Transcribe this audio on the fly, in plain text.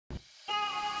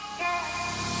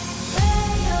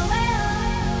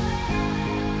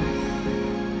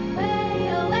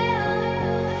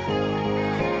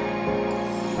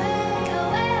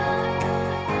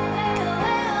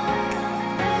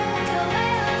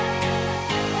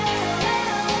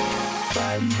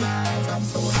I'm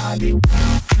so happy.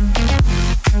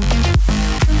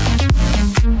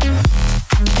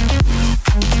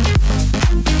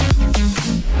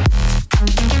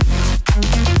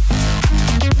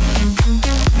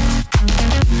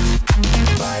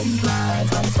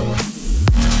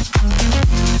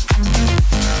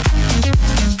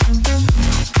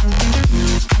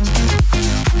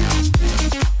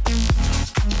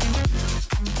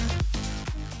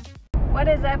 What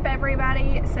is up,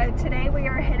 everybody? So today we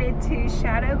are headed to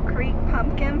Shadow Creek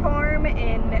Pumpkin Farm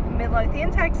in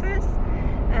Midlothian, Texas.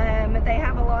 They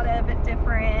have a lot of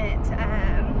different,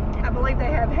 I believe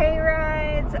they have hay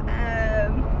rides,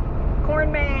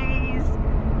 corn maze,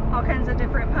 all kinds of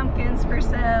different pumpkins for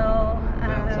sale.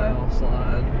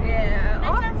 Slide. Yeah,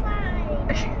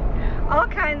 all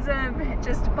kinds of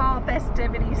just fall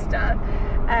festivity stuff.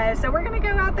 So we're gonna go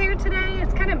out there today.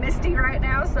 It's kind of misty right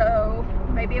now, so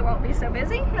maybe it won't be so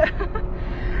busy.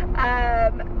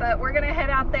 But we're gonna head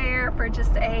out there for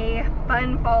just a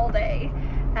fun fall day.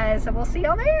 So we'll see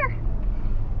y'all there.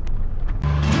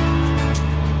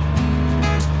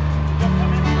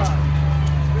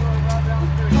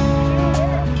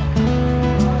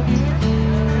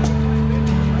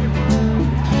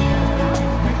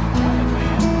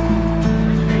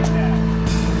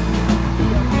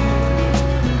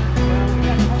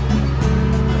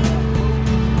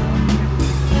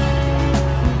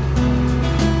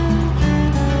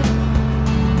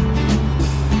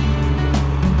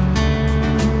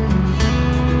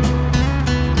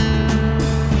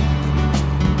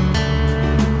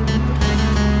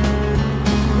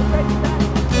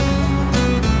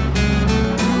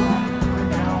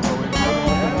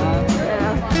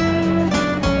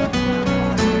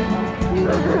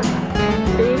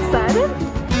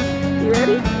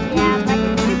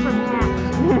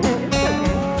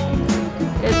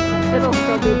 It'll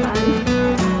still be fun.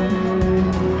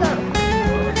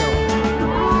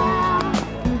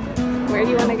 Where do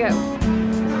you want to go?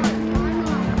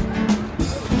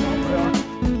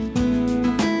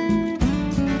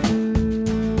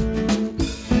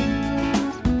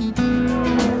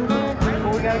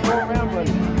 We gotta go around,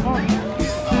 buddy.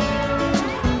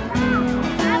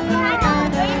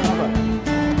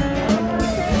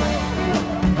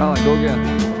 Oh, go again.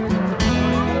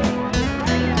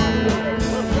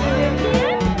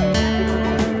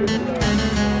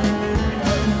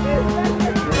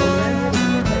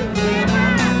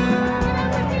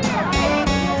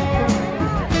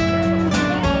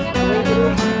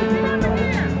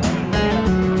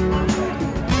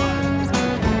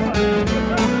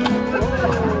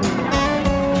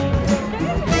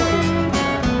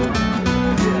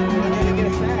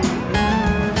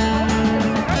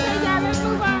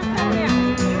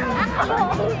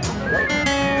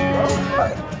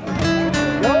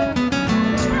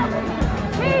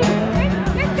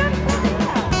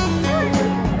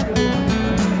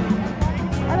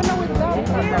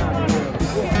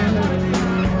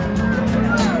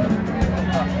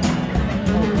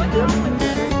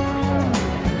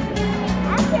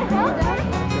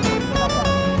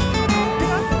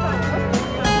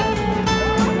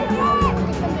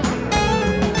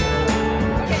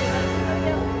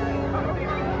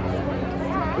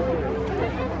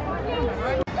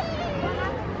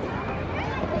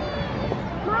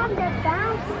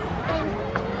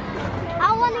 I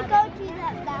want to go to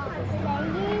that bounce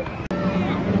thingy.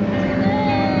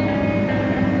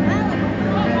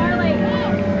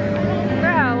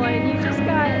 Bro, you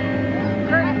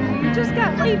just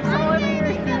got leaves all over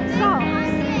your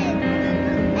socks.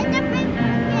 It's a big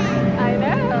pumpkin. I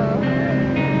know.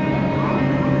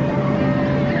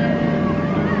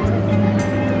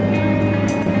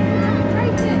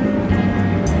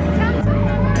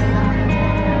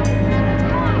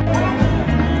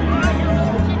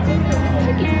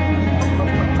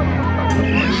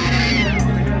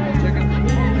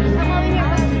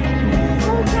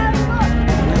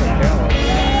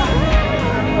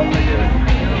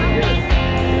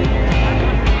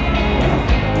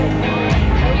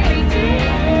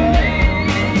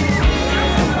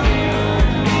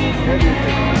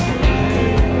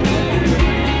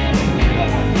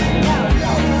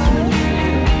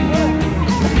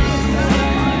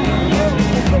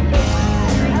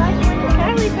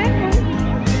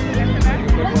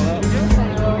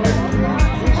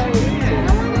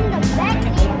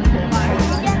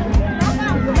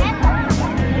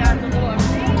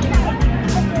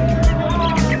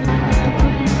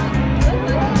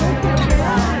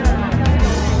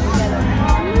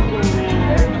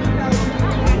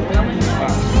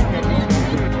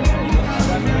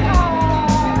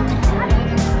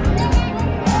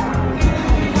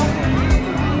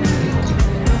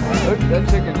 That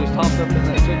chicken just hopped up in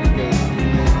that chicken coop.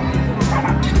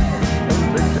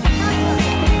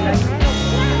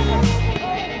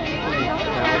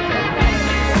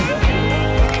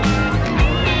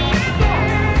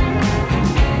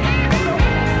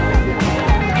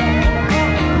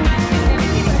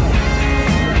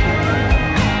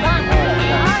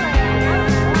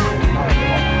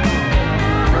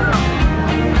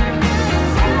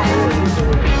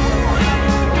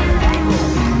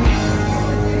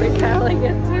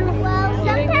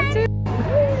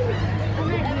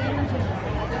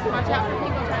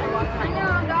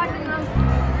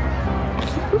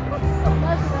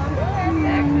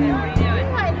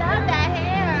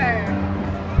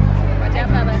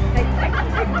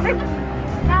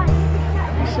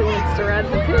 She wants to ride the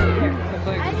pig. I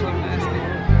think it's so nasty.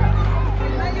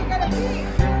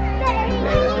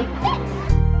 Good.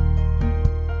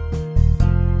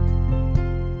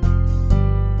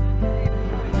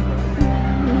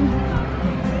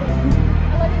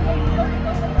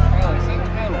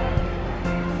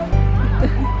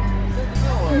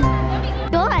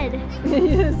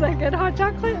 Is that good hot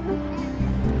chocolate?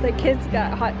 The kids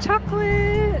got hot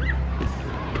chocolate.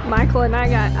 Michael and I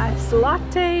got iced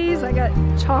lattes. I got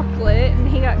chocolate and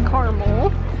he got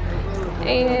caramel.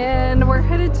 And we're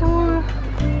headed to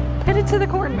the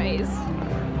corn maze.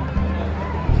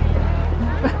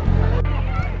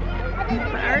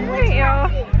 Alright, y'all.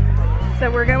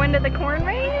 So we're going to the corn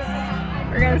maze.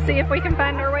 We're gonna see if we can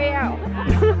find our way out.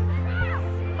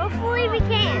 Hopefully we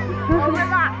can. Or we're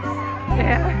lost.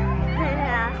 Yeah.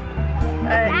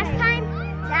 Last time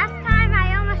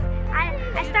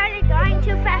I started going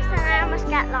too fast and I almost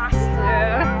got lost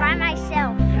by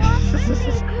myself.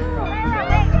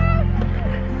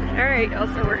 Alright, y'all,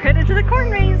 so we're headed to the corn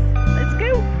maze. Let's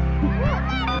go.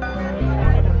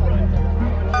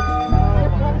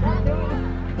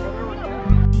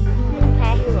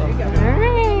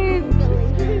 Alright,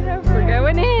 we're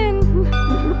going in.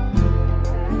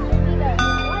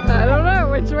 I don't know,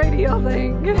 which way do y'all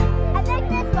think? I think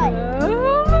this way. I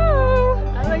don't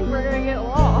know. I think we're gonna get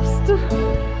lost.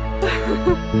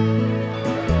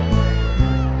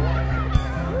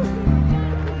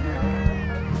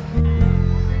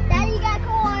 Daddy got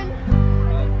corn.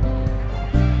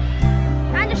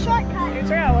 Find a shortcut.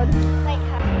 Here's Alan. Wait,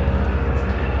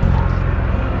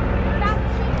 Found the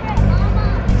secret, Mama.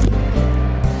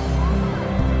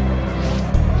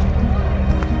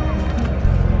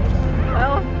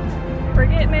 Well, we're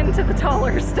getting into the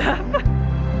taller stuff.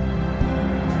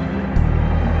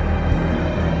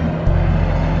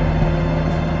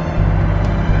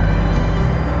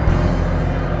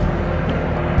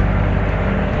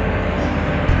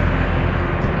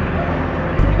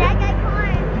 Dad got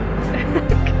corn.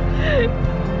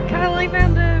 Kylie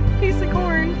found a piece of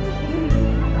corn.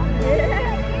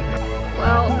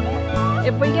 Well,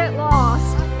 if we get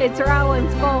lost, it's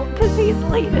Rylan's fault because he's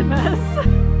leading us.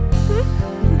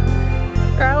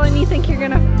 Rylan, you think you're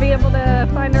gonna be able to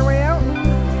find our way out?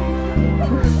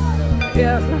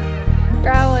 Yep.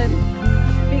 Rylan,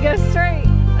 if you go straight,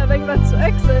 I think that's the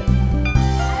exit.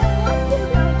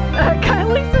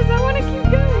 Kylie says I want to keep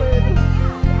going.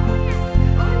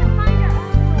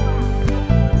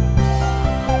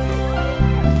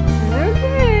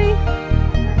 Okay.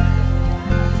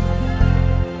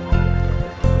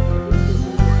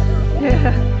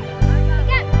 Yeah. It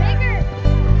got bigger.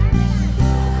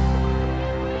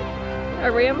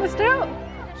 Are we almost out?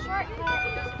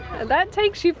 Shortcut. That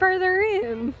takes you further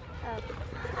in.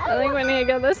 I think we need to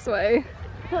go this way.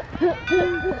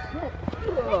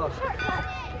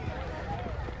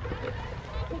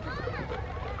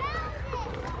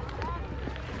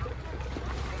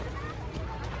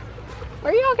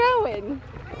 Where y'all going?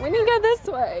 We need to go this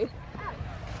way.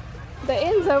 The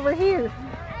end's over here.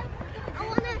 I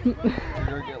wanna. You're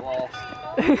gonna get lost.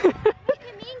 Can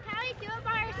me and Kylie do it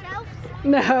by ourselves?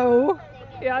 No.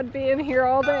 Yeah, I'd be in here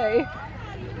all day.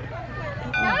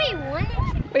 No, he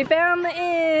wouldn't. We found the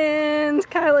end.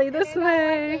 Kylie, this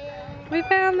way. We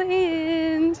found the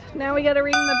end. Now we gotta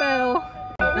ring the bell.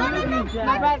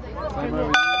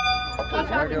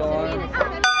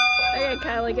 Okay,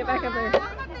 Kylie, get back up there.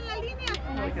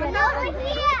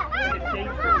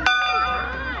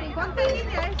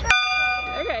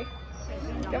 Okay,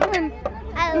 come on.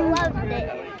 I loved it.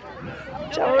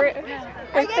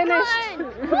 We finished.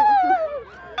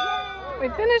 We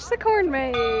finished the corn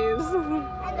maze. And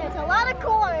there's a lot of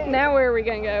corn. Now where are we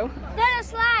gonna go? Then a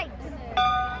slide.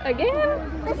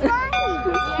 Again? The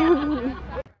slide.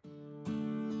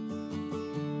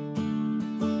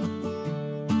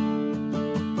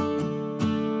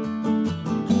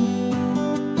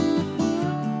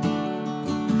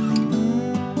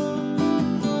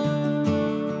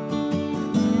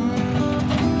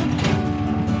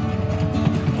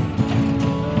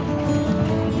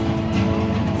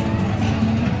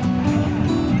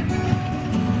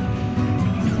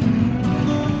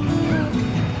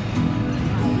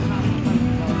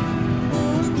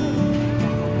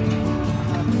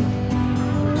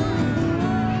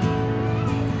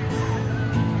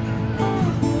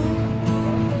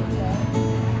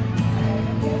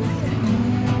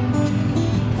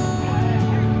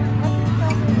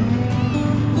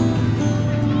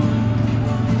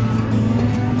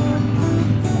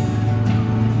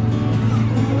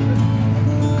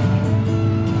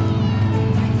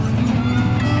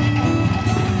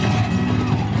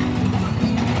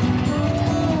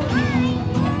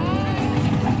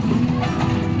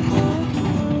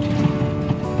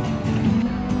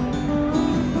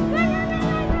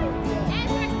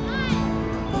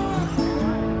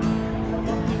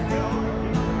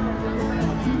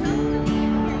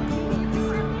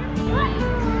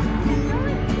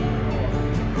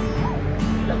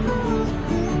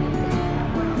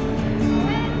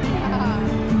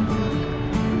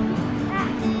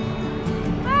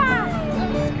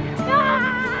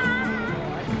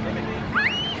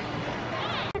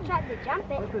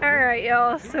 Alright,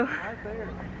 y'all, so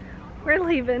we're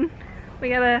leaving. We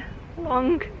got a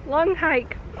long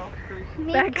hike.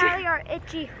 Me and Kylie are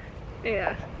itchy.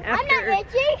 Yeah. I'm not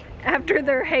itchy. After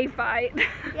their hay fight.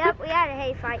 Yep, we had a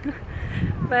hay fight.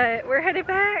 But we're headed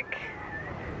back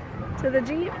to the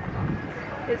Jeep.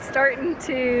 It's starting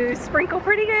to sprinkle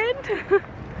pretty good.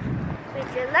 We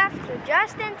just left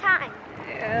just in time.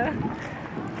 Yeah.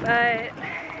 But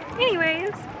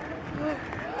anyways,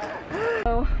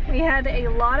 so we had a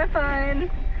lot of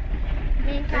fun.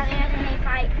 Me and Kylie had a hay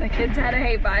fight. The kids had a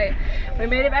hay fight. We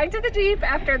made it back to the Jeep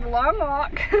after the long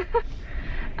walk.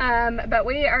 But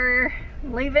we are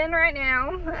leaving right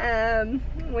now.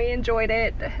 We enjoyed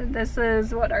it. This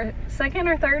is what, our second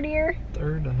or third year?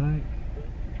 Third, I think.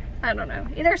 I don't know,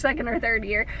 either second or third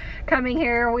year coming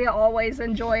here. We always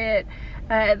enjoy it.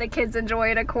 The kids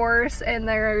enjoy it, of course, and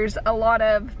there's a lot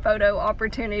of photo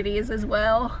opportunities as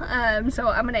well. So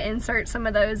I'm going to insert some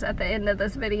of those at the end of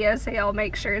this video, so y'all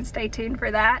make sure and stay tuned for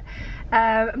that.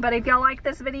 But if y'all like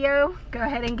this video, go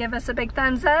ahead and give us a big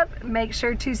thumbs up. Make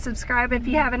sure to subscribe if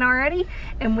you haven't already,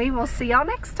 and we will see y'all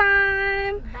next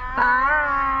time.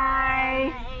 Bye.